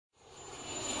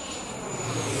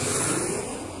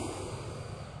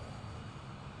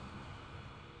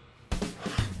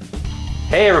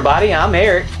Hey everybody, I'm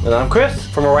Eric. And I'm Chris.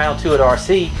 From Around 2 at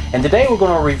RC, and today we're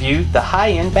going to review the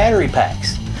Haiyin battery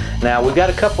packs. Now we've got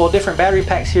a couple of different battery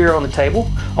packs here on the table.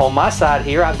 On my side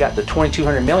here I've got the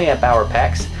 2200 milliamp hour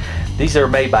packs. These are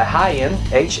made by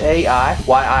Haiyin,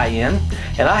 H-A-I-Y-I-N,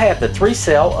 and I have the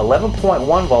 3-cell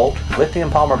 11.1 volt lithium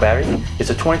polymer battery. It's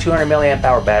a 2200 milliamp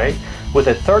hour battery with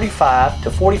a 35 to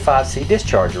 45C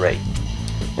discharge rate.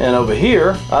 And over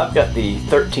here, I've got the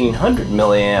 1300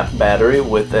 milliamp battery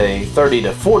with a 30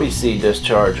 to 40C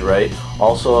discharge rate,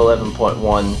 also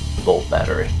 11.1 volt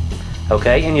battery.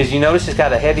 Okay, and as you notice, it's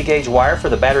got a heavy gauge wire for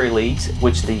the battery leads, and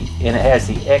it has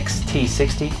the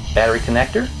XT60 battery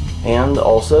connector. And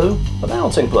also a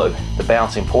balancing plug. The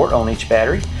balancing port on each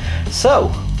battery. So,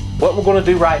 what we're going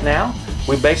to do right now,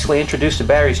 we basically introduced the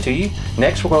batteries to you.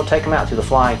 Next, we're going to take them out to the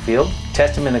flying field,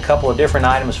 test them in a couple of different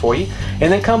items for you,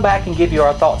 and then come back and give you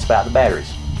our thoughts about the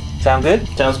batteries. Sound good?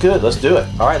 Sounds good. Let's do it.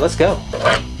 All right, let's go.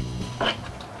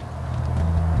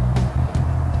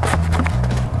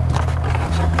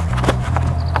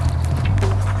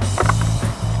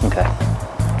 Okay.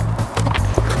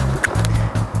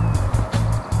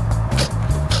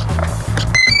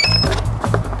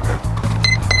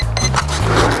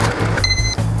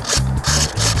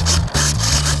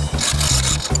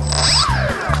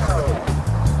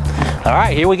 All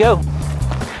right, here we go.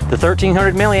 The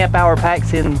 1300 milliamp hour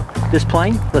pack's in this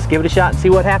plane. Let's give it a shot and see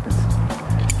what happens.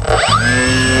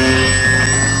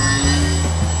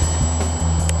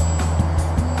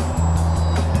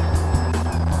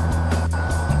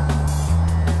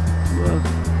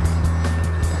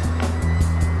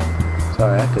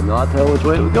 Sorry, I could not tell which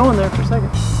way it was going there for a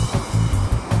second.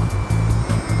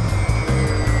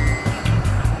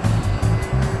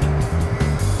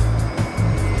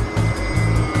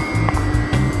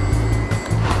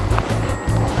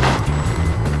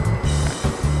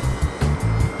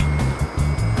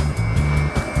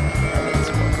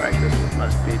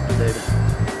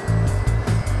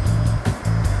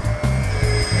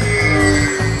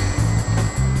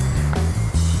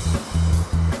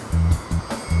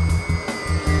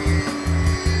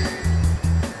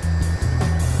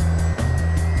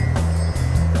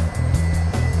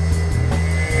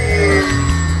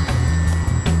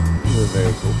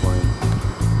 Very cool plane.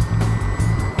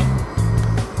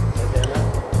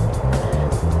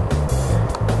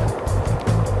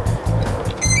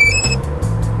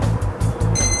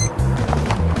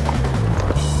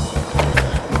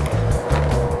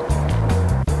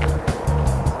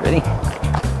 Ready?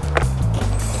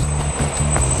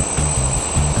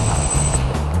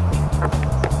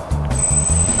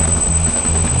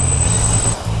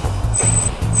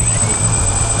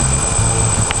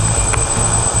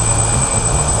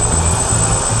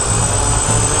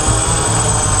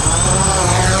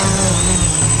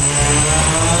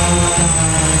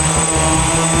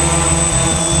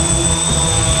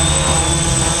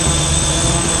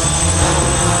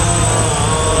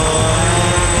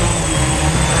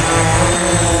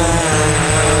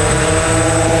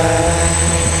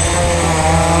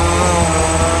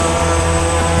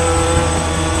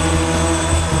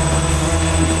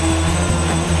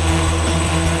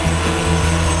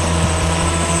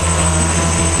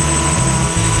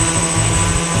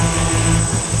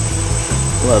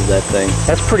 Love that thing.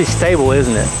 That's pretty stable,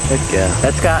 isn't it? Heck yeah.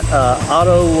 That's got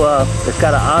it's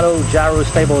got an auto gyro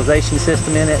stabilization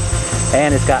system in it,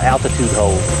 and it's got altitude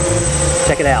hold.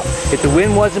 Check it out. If the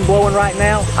wind wasn't blowing right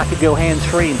now, I could go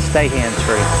hands-free and stay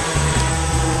hands-free.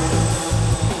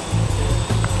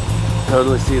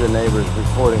 Totally see the neighbors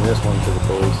reporting this one to the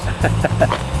police.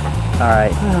 All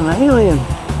right. Oh, an alien.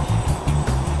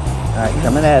 All right,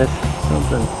 coming at us.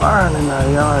 Something firing in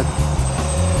our yard.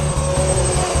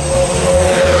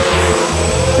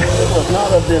 It was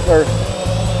not of this earth.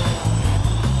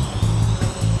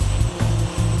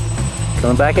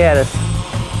 Coming back at us.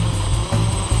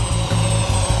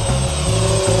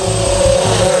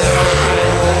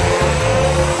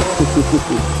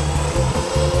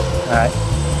 All right.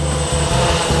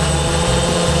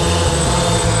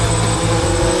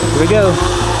 Here we go.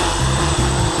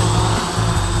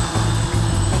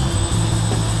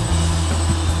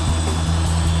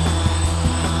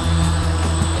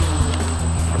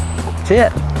 That's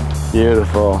it.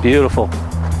 Beautiful. Beautiful.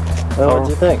 Well, what'd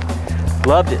you think?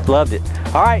 Loved it, loved it.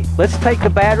 All right, let's take the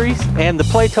batteries and the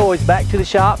play toys back to the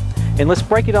shop, and let's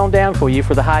break it on down for you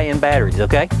for the Haiyin batteries,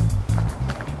 okay?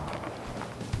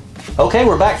 Okay,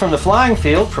 we're back from the flying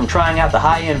field from trying out the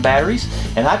Haiyin batteries,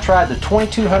 and I tried the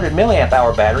 2200 milliamp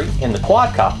hour battery in the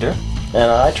quadcopter.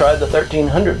 And I tried the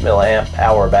 1300 milliamp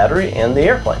hour battery in the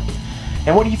airplane.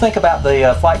 And what do you think about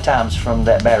the flight times from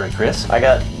that battery, Chris? I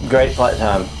got great flight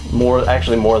time.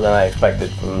 actually more than I expected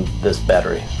from this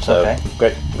battery. So Okay.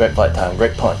 great flight time,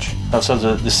 great punch. Oh, so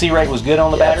the C rate was good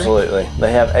on the battery? Absolutely.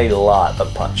 They have a lot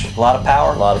of punch. A lot of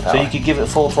power? A lot of power. So you could give it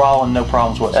full throttle and no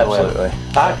problems whatsoever?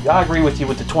 Absolutely. I agree with you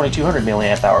with the 2200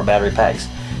 milliamp hour battery packs.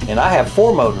 And I have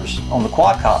 4 motors on the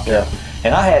quadcopter. Yeah.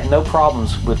 And I had no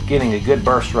problems with getting a good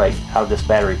burst rate out of this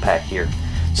battery pack here.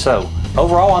 So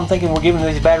overall, I'm thinking we're giving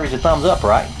these batteries a thumbs up,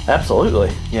 right?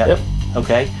 Absolutely. Yeah. Yep.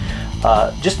 Okay.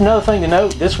 Just another thing to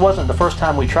note, this wasn't the first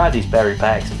time we tried these battery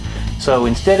packs. So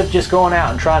instead of just going out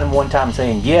and trying them one time and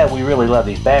saying, yeah, we really love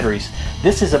these batteries,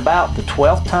 this is about the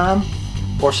 12th time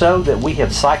or so that we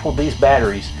have cycled these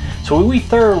batteries. So we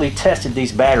thoroughly tested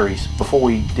these batteries before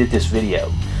we did this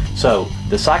video. So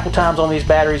the cycle times on these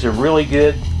batteries are really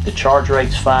good. The charge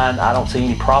rate's fine. I don't see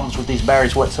any problems with these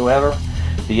batteries whatsoever.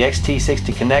 The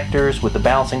XT60 connectors with the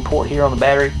balancing port here on the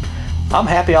battery, I'm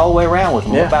happy all the way around with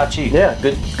them. Yeah. What about you? Yeah,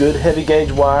 good heavy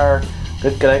gauge wire,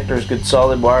 good connectors, good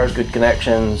solid wires, good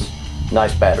connections,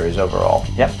 nice batteries overall.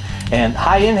 Yep. And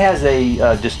Haiyin has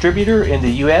a distributor in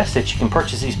the US that you can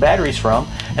purchase these batteries from,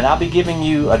 and I'll be giving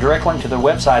you a direct link to their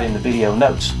website in the video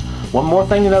notes. One more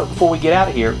thing to note before we get out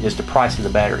of here is the price of the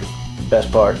battery. Best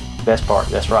part. Best part,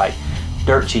 that's right.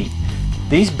 Dirt cheap.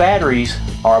 These batteries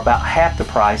are about half the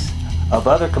price of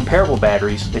other comparable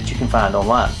batteries that you can find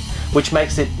online, which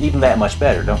makes it even that much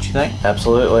better, don't you think?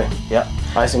 Absolutely. Yep.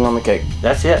 Icing on the cake.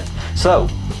 That's it. So,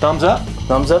 thumbs up?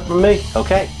 Thumbs up from me.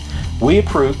 Okay. We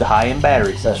approve the Haiyin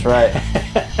batteries. That's right.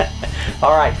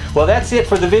 All right. Well, that's it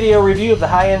for the video review of the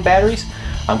Haiyin batteries.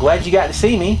 I'm glad you got to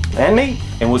see me And me.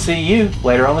 and we'll see you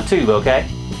later on the tube, okay?